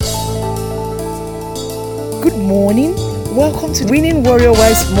Good morning. Welcome to Winning Warrior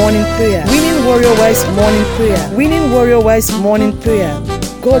Wives Morning Prayer. Winning Warrior Wives Morning Prayer. Winning Warrior Wives Morning Prayer.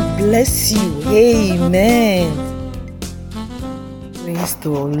 God bless you. Amen. Praise the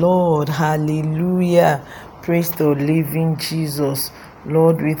Lord. Hallelujah. Praise the living Jesus.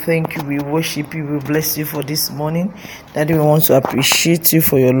 Lord, we thank you, we worship you, we bless you for this morning. Daddy, we want to appreciate you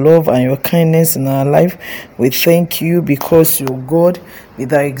for your love and your kindness in our life. We thank you because you're God. Be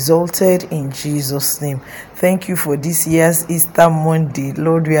thou exalted in Jesus' name. Thank you for this year's Easter Monday.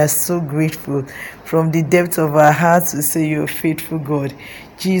 Lord, we are so grateful. From the depth of our hearts, we say you're a faithful God.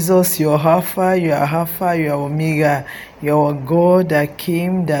 Jesus, you're Alpha, you're Omega. You're God that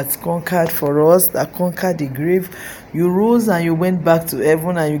came, that conquered for us, that conquered the grave. You rose and you went back to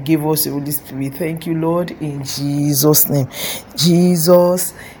heaven and you gave us the Holy Spirit. Thank you, Lord, in Jesus' name.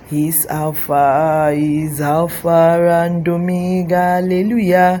 Jesus is Alpha and Omega.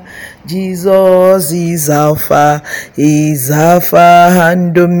 Hallelujah. Jesus is Alpha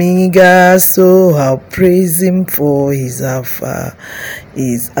and Omega. So I'll praise him for his Alpha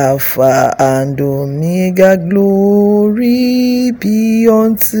and Omega. Glory be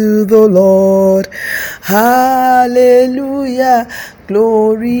unto the Lord. Hallelujah.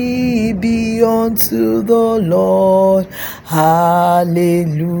 Glory be unto the Lord. Hallelujah.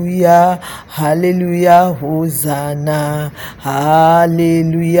 Hallelujah. Hosanna.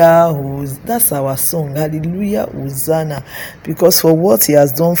 Hallelujah. That's our song. Hallelujah. Hosanna. Because for what he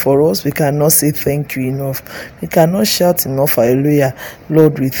has done for us, we cannot say thank you enough. We cannot shout enough. Hallelujah.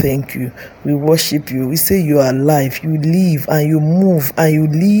 Lord, we thank you. We worship you. We say you are alive. You live and you move and you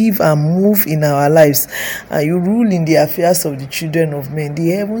live and move in our lives. And you rule in the affairs of the children of men.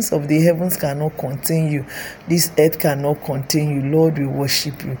 The heavens of the heavens cannot contain you. This earth cannot contain you. Lord, we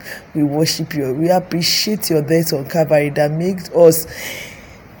worship you. We worship you. We appreciate your death on Calvary that makes us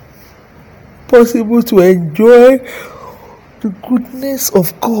possible to enjoy the goodness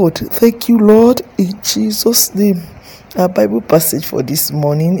of God. Thank you, Lord, in Jesus' name. Our Bible passage for this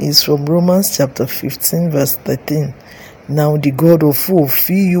morning is from Romans chapter 15, verse 13. Now the God of hope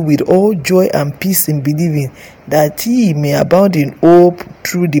fill you with all joy and peace in believing, that ye may abound in hope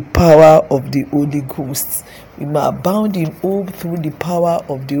through the power of the Holy Ghost. We may abound in hope through the power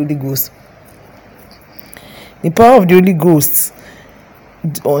of the Holy Ghost. The power of the Holy Ghost.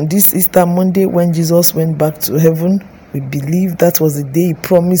 On this Easter Monday, when Jesus went back to heaven, we believe that was the day he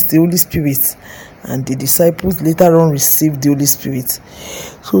promised the Holy Spirit, and the disciples later on received the Holy Spirit.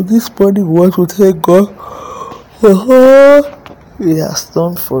 So this morning we want to thank God for all he has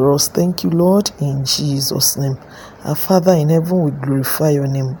done for us. Thank you, Lord, in Jesus' name. Our Father in heaven, we glorify your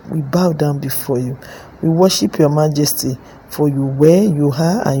name. We bow down before you. We worship your majesty, for you were, you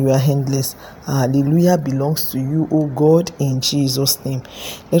are, and you are endless. Hallelujah belongs to you, O God, in Jesus' name.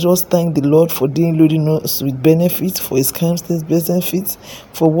 Let us thank the Lord for loading us with benefits, for his countless benefits,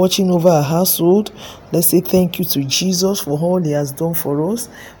 for watching over our household. Let's say thank you to Jesus for all he has done for us,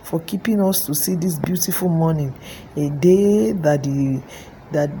 for keeping us to see this beautiful morning, a day that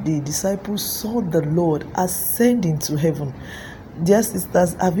the disciples saw the Lord ascend into heaven. Dear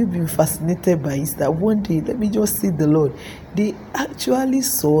sisters, have you been fascinated by Easter? One day, let me just see the Lord. They actually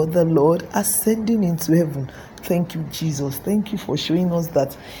saw the Lord ascending into heaven. Thank you, Jesus. Thank you for showing us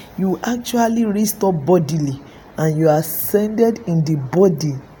that you actually raised up bodily and you ascended in the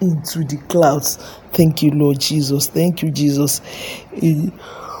body into the clouds. Thank you, Lord Jesus. Thank you, Jesus.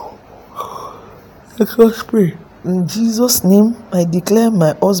 Let us pray. In Jesus' name, I declare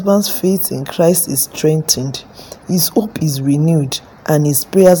my husband's faith in Christ is strengthened. His hope is renewed and his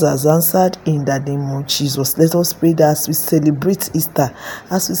prayers are answered in the name of Jesus. Let us pray that as we celebrate Easter,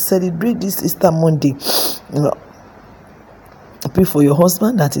 as we celebrate this Easter Monday, pray for your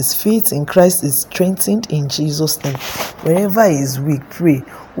husband that his faith in Christ is strengthened in Jesus' name. Wherever he is weak, pray.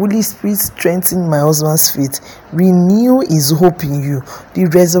 Holy Spirit, strengthen my husband's faith. Renew his hope in you. The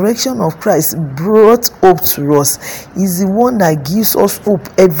resurrection of Christ brought hope to us. He's the one that gives us hope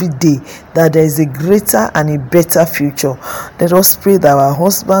every day, that there is a greater and a better future. Let us pray that our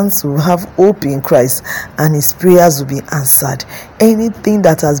husbands will have hope in Christ and his prayers will be answered. Anything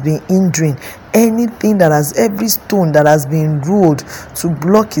that has been hindering, every stone that has been rolled to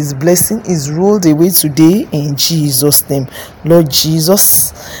block his blessing is rolled away today in Jesus' name. Lord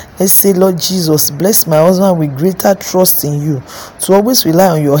Jesus, Let's say, Lord Jesus, bless my husband with greater trust in you, to always rely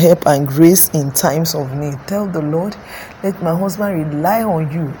on your help and grace in times of need. Tell the Lord, let my husband rely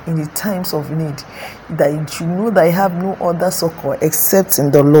on you in the times of need, that he should know that I have no other succor except in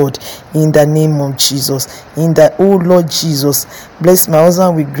the Lord, in the name of Jesus. Oh Lord Jesus, bless my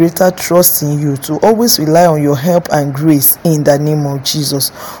husband with greater trust in you, to always rely on your help and grace in the name of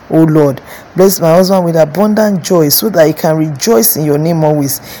Jesus. Oh Lord, bless my husband with abundant joy, so that he can rejoice in your name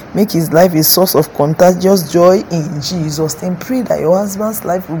always. Make his life a source of contagious joy in Jesus' name. Pray that your husband's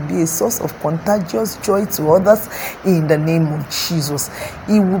life will be a source of contagious joy to others in the name of Jesus.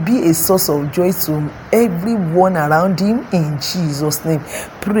 It will be a source of joy to everyone around him in Jesus' name.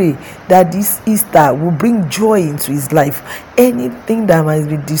 Pray that this Easter will bring joy into his life. Anything that might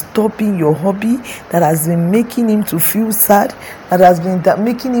be disturbing your hobby, that has been making him to feel sad, that has been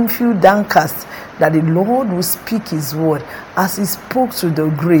making him feel downcast, that the Lord will speak his word as he spoke to the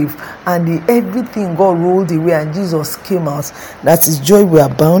grave, and everything got rolled away and Jesus came out. That is joy will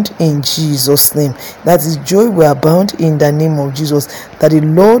abound in Jesus' name. That is joy will abound in the name of Jesus. That the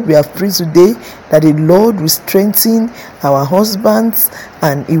Lord, we have prayed today, that the Lord will strengthen our husbands,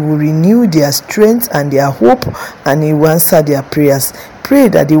 and he will renew their strength and their hope, and he will answer their prayers. Pray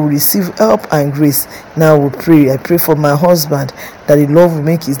that they will receive help and grace. Now we pray. I pray for my husband, that the Lord will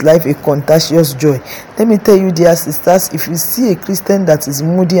make his life a contagious joy. Let me tell you, dear sisters, if you see a Christian that is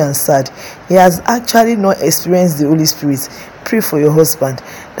moody and sad, he has actually not experienced the Holy Spirit. Pray for your husband,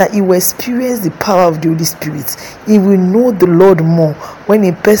 that he will experience the power of the Holy Spirit. He will know the Lord more. When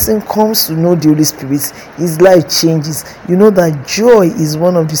a person comes to know the Holy Spirit, his life changes. You know that joy is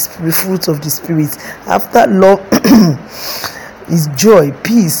one of the fruits of the Spirit. After love is joy,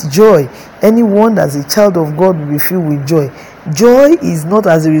 peace, joy. Anyone that's a child of God will be filled with joy. Joy is not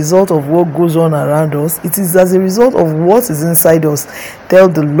as a result of what goes on around us. It is as a result of what is inside us. Tell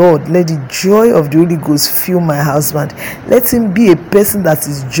the Lord, let the joy of the Holy Ghost fill my husband. Let him be a person that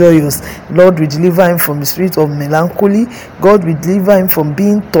is joyous. Lord will deliver him from the spirit of melancholy. God will deliver him from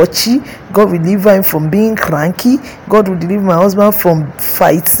being touchy. God will deliver him from being cranky. God will deliver my husband from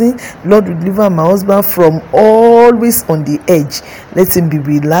fighting. Lord will deliver my husband from always on the edge. Let him be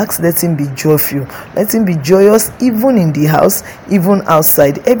relaxed. Let him be joyful. Let him be joyous even in the house, even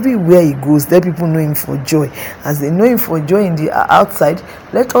outside. Everywhere he goes, let people know him for joy. As they know him for joy in the outside,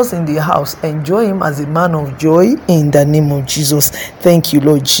 let us in the house enjoy him as a man of joy in the name of Jesus. Thank you,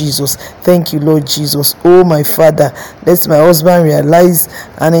 Lord Jesus. Thank you, Lord Jesus. Oh, my Father, let my husband realize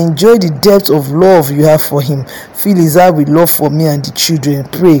and enjoy the depth of love you have for him. Fill his heart with love for me and the children.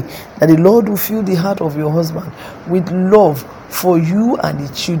 Pray that the Lord will fill the heart of your husband with love for you and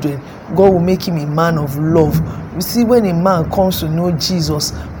the children. God will make him a man of love. You see, when a man comes to know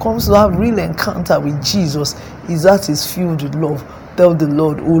Jesus, comes to have real encounter with Jesus, his heart is filled with love. Tell the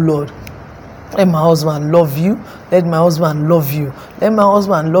Lord, oh Lord, let my husband love you. Let my husband love you. Let my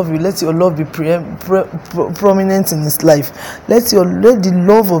husband love you. Let your love be prominent in his life. Let the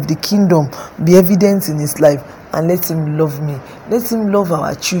love of the kingdom be evident in his life. And let him love me. Let him love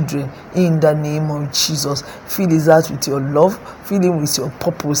our children in the name of Jesus. Fill his heart with your love. Fill him with your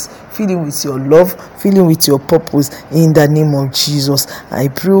purpose. Fill him with your love. Fill him with your purpose in the name of Jesus. I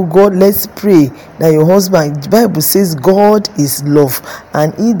pray, oh God, let's pray that your husband, the Bible says God is love,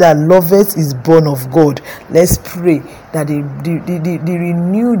 and he that loveth is born of God. Let's pray that the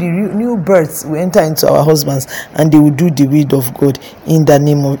new births will enter into our husbands, and they will do the will of God in the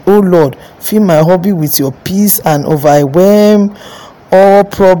name of, oh Lord, fill my hobby with your peace and overwhelm all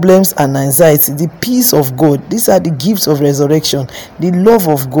problems and anxiety. The peace of God, these are the gifts of resurrection. The love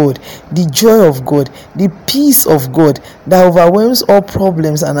of God, the joy of God, the peace of God that overwhelms all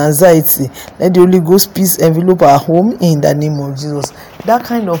problems and anxiety. Let the Holy Ghost peace envelope our home in the name of Jesus. That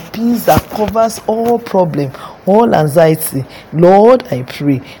kind of peace that covers all problem, all anxiety. Lord, I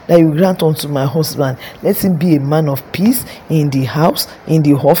pray that you grant unto my husband, let him be a man of peace in the house, in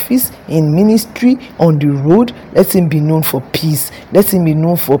the office, in ministry, on the road. Let him be known for peace. Let him be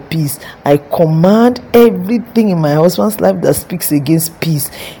known for peace. I command everything in my husband's life that speaks against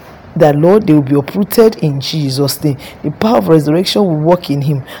peace, that Lord, they will be uprooted in Jesus' name. The power of resurrection will work in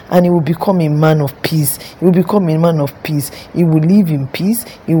him, and he will become a man of peace. He will become a man of peace. He will live in peace.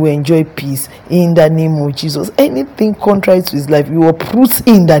 He will enjoy peace in the name of Jesus. Anything contrary to his life, you uproot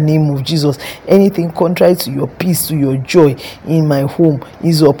in the name of Jesus. Anything contrary to your peace, to your joy in my home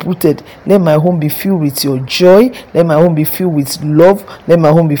is uprooted. Let my home be filled with your joy. Let my home be filled with love. Let my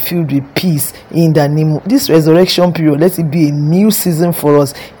home be filled with peace in the name of this resurrection period. Let it be a new season for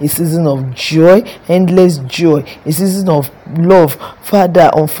us. A season of joy, endless joy, a season of love, Father,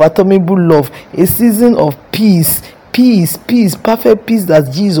 unfathomable love, a season of peace, Peace, perfect peace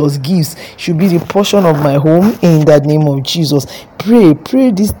that Jesus gives should be the portion of my home in the name of Jesus. Pray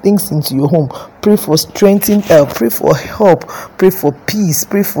these things into your home. Pray for strengthening help, pray for help, pray for peace,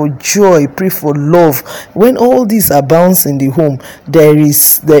 pray for joy, pray for love. When all these abounds in the home, there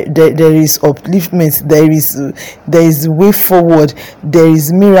is upliftment, there is way forward, there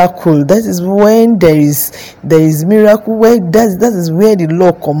is miracle. That is when there is miracle, where that is where the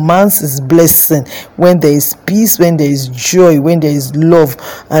Lord commands his blessing. When there is peace, when there is joy, when there is love,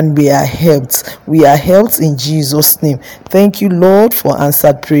 and we are helped in Jesus' name. Thank you, Lord, for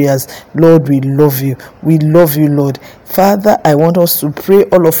answered prayers. Lord, we love you, Lord. Father, I want us to pray,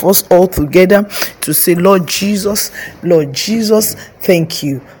 all of us all together, to say, Lord Jesus, thank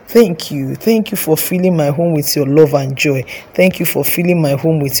you for filling my home with your love and joy. Thank you for filling my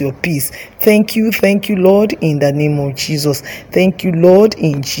home with your peace. Thank you, Lord, in the name of Jesus. Thank you, Lord,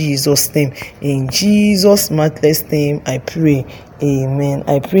 in Jesus' name. In Jesus' matchless name, I pray. Amen.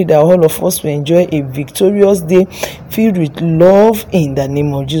 I pray that all of us will enjoy a victorious day filled with love in the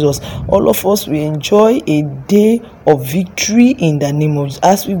name of Jesus. All of us will enjoy a day of victory in the name of Jesus.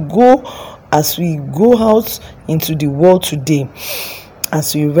 As we go out into the world today,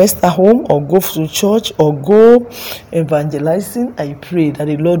 as we rest at home or go to church or go evangelizing, I pray that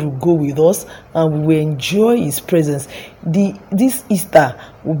the Lord will go with us and we will enjoy his presence. This Easter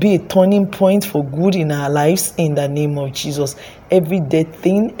will be a turning point for good in our lives in the name of Jesus. Every dead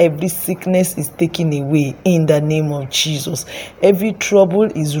thing, every sickness is taken away in the name of Jesus. Every trouble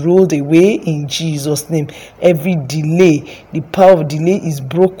is rolled away in Jesus' name. Every delay, the power of delay is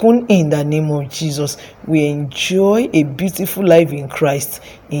broken in the name of Jesus. We enjoy a beautiful life in Christ.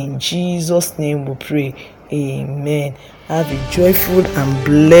 In Jesus' name we pray. Amen. Have a joyful and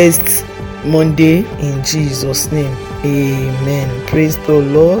blessed Monday in Jesus' name. Amen. Praise the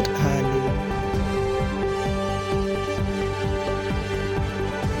Lord. Hallelujah.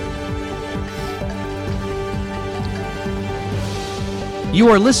 You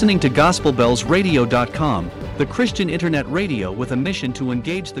are listening to GospelBellsRadio.com, the Christian internet radio with a mission to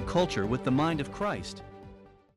engage the culture with the mind of Christ.